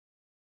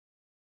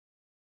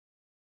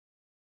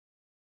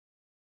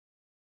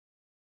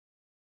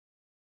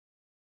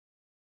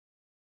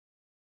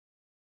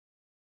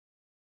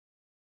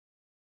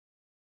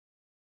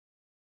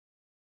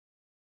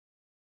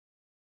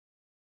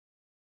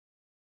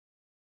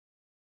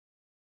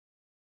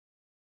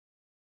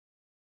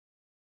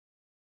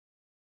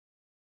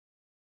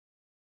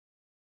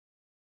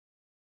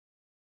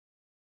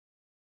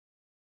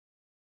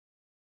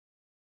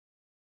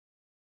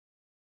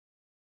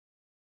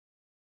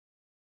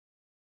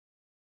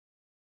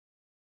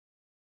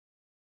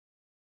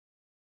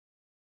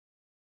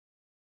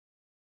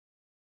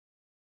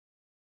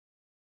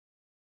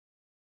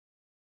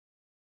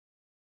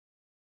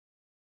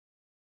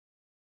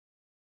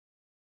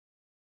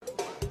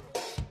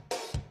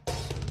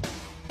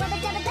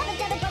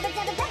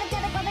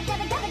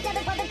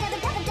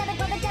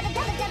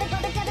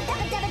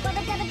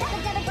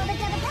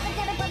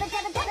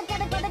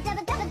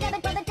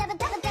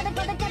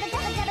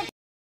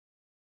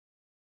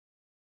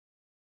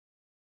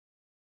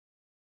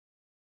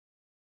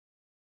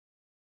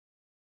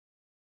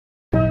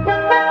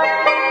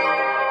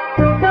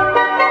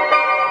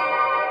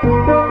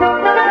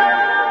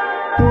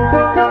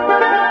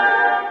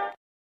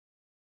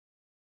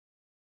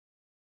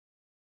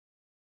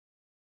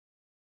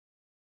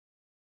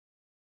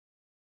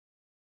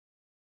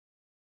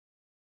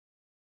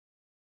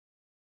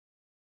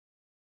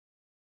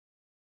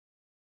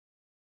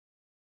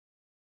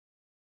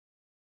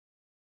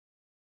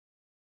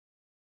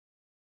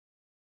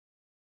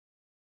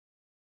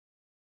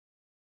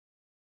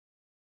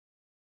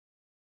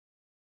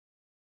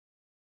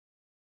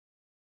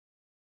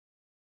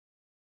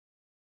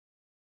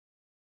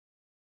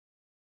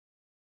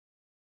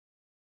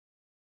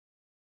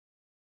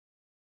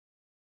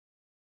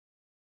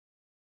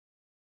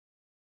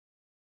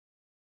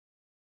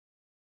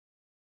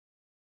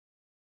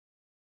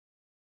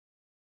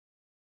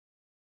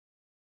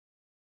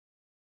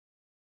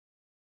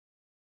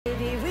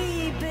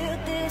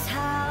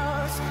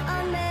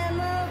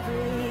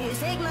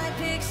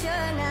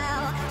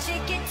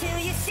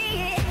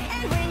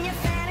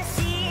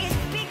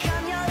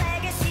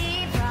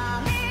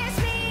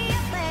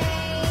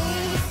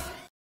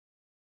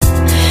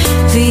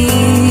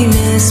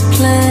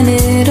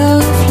planet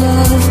of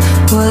love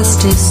was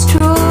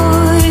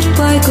destroyed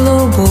by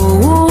global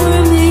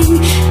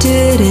warming?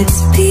 Did its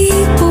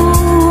people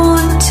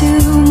want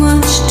too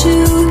much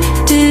too?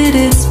 Did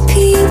its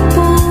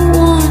people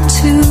want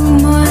too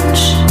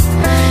much?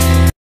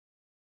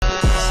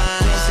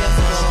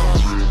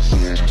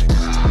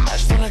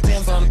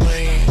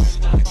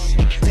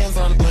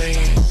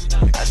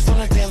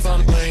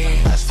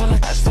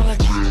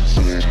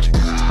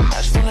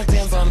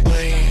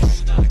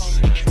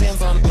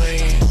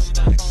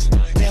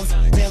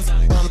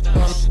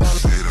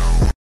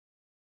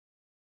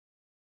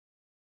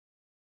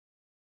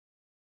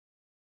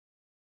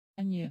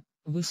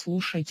 Вы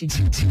слушаете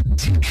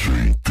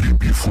диджей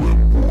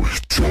Трипифлэм.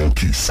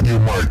 Тёлки,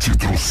 снимайте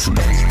трусы.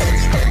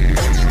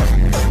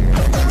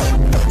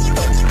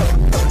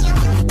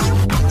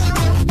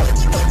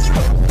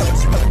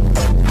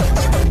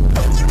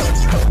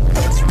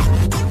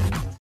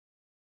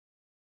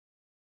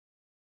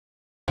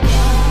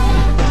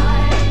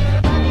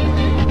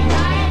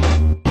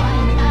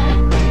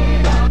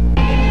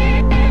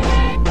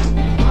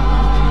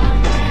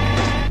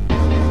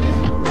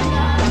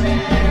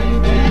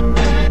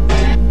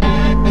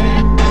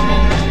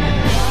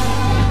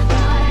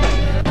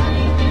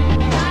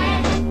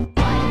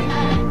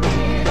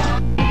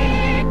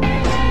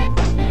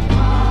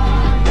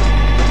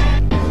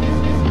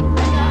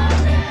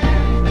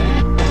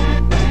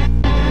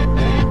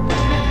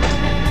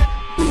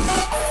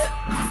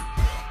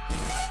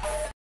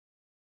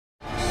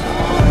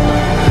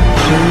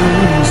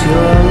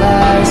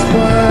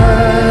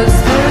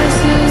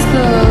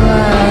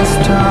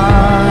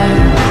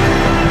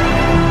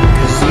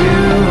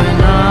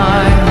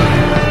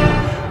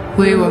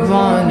 We were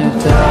born to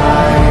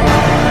die.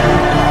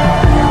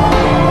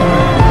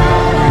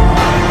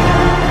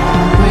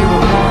 We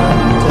were born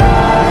to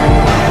die. We were born.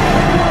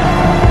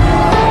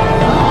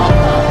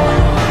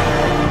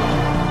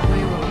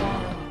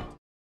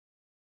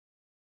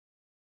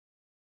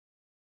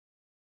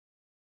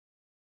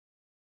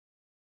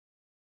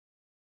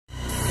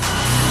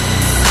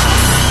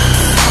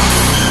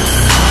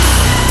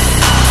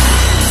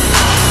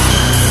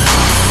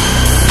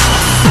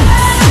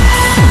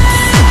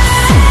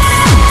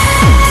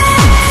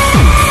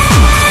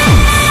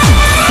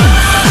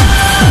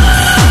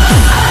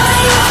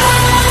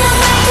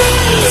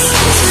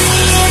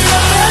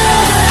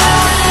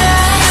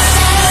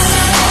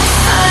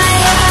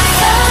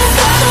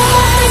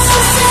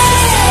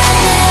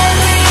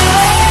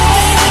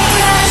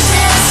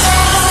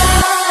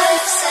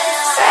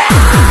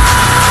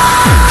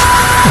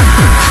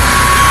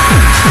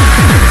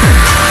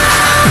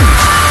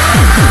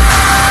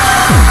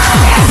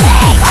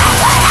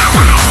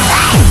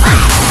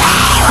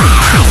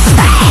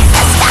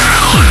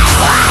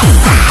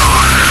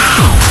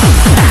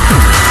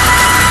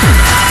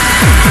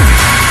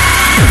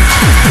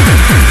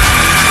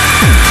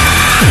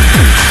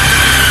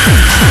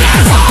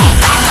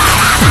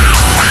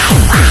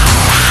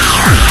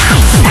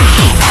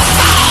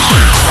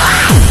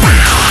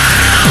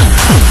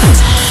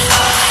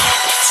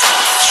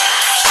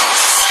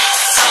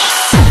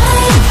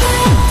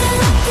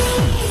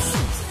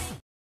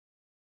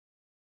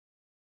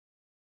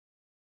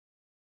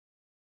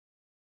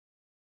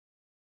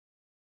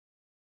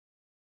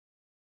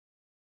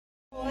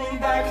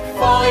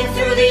 Falling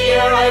through the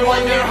air, I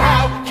wonder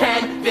how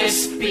can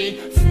this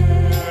be?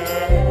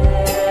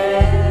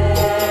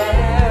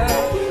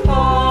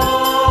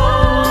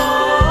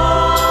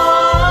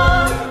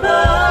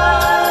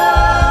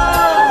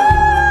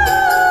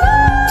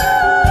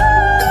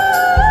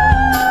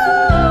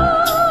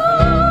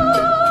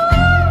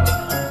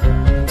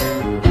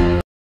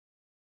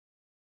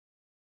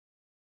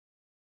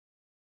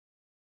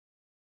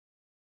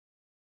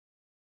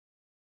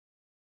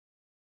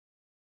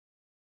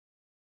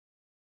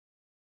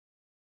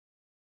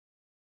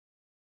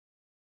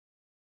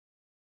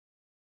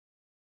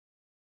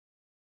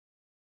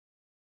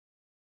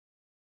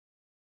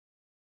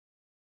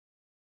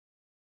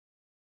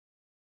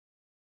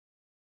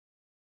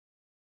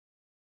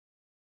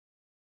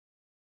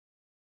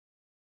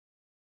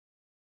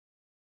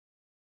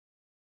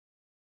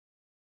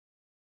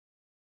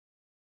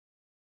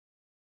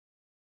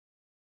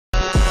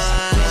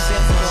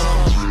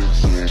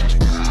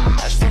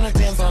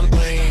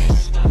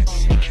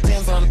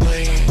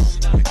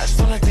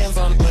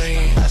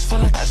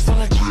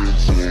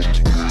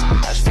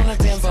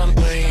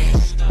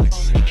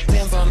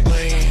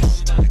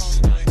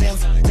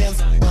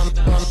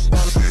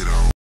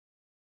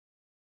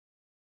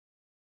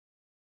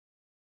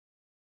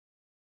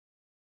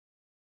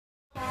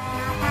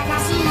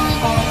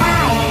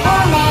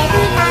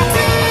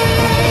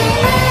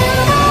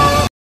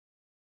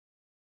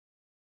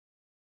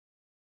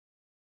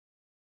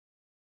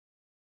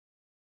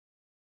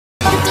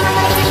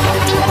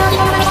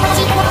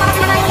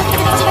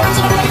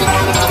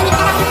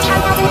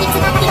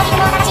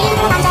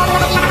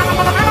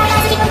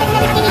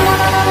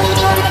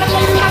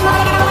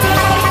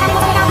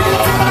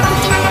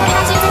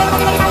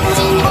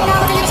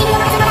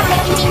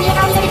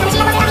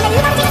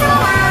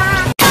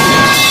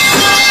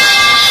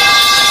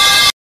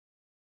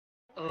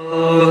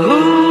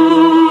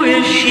 Who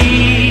is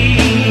she?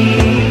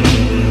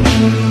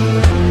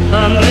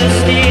 A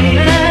misty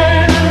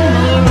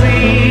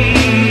memory.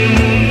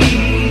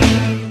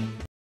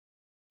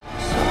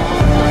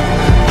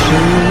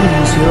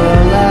 Choose your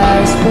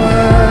last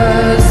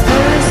words.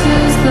 This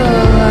is the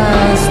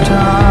last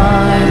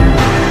time.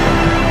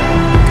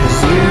 'Cause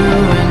you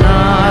and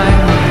I,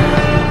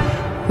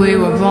 we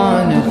were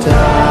born to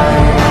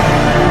die.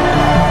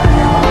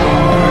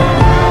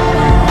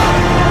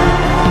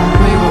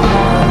 We were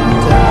born to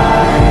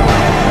die.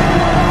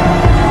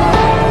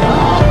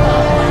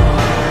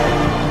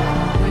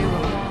 We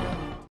were born.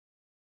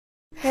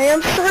 Hey,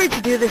 I'm sorry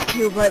to do this to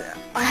you, but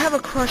I have a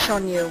crush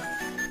on you.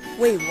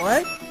 Wait,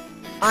 what?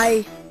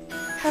 I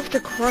have to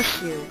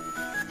crush you.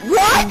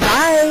 What?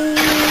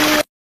 Bye!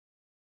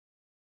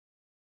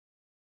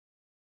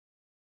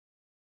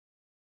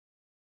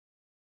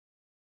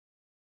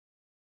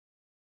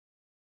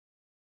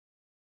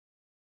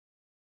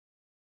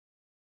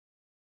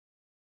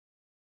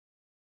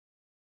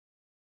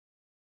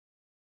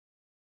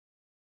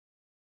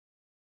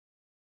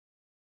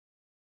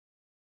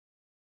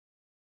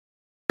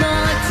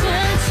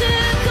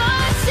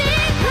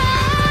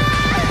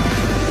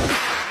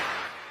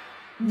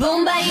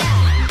 Boomba ya,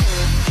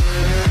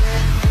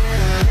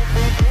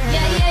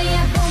 yeah yeah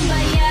yeah, boomba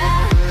ya,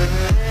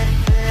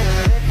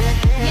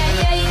 yeah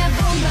yeah yeah,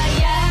 boomba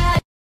ya.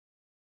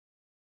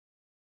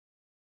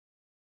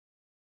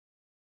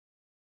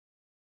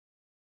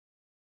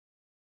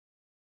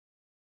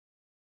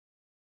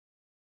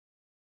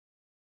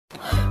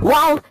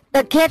 Wow,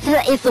 the cat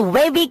is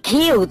very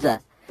cute.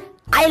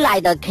 I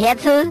like the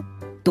cat.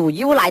 Do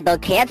you like the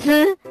cat?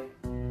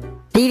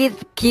 This is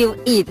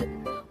cute.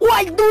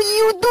 Why do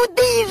you do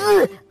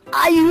this?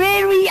 I'm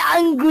very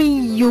angry.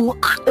 You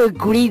are a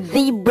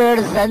crazy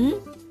person.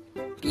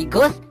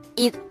 Because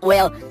it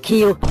will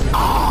kill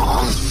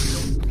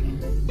us.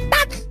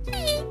 But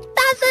he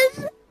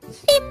doesn't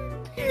seem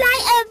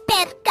like a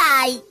bad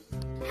guy.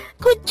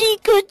 Coochie,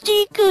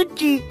 coochie,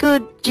 coochie,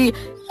 coochie.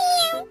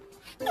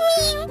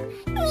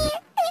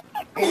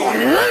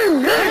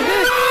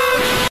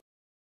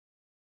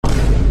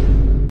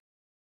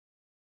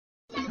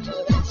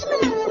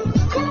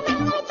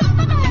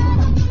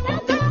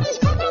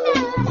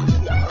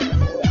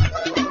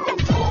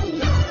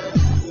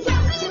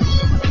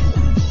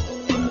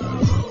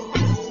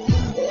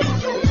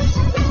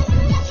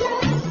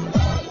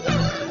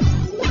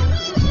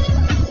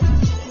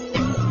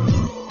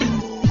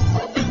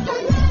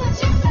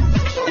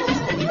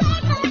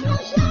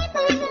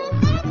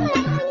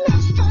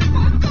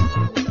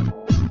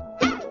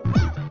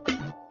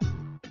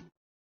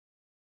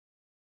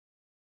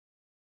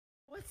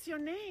 What's your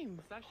name?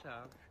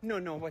 Sasha. No,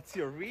 what's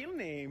your real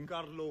name?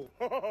 Carlo.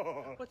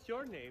 What's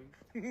your name?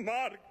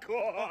 Marco.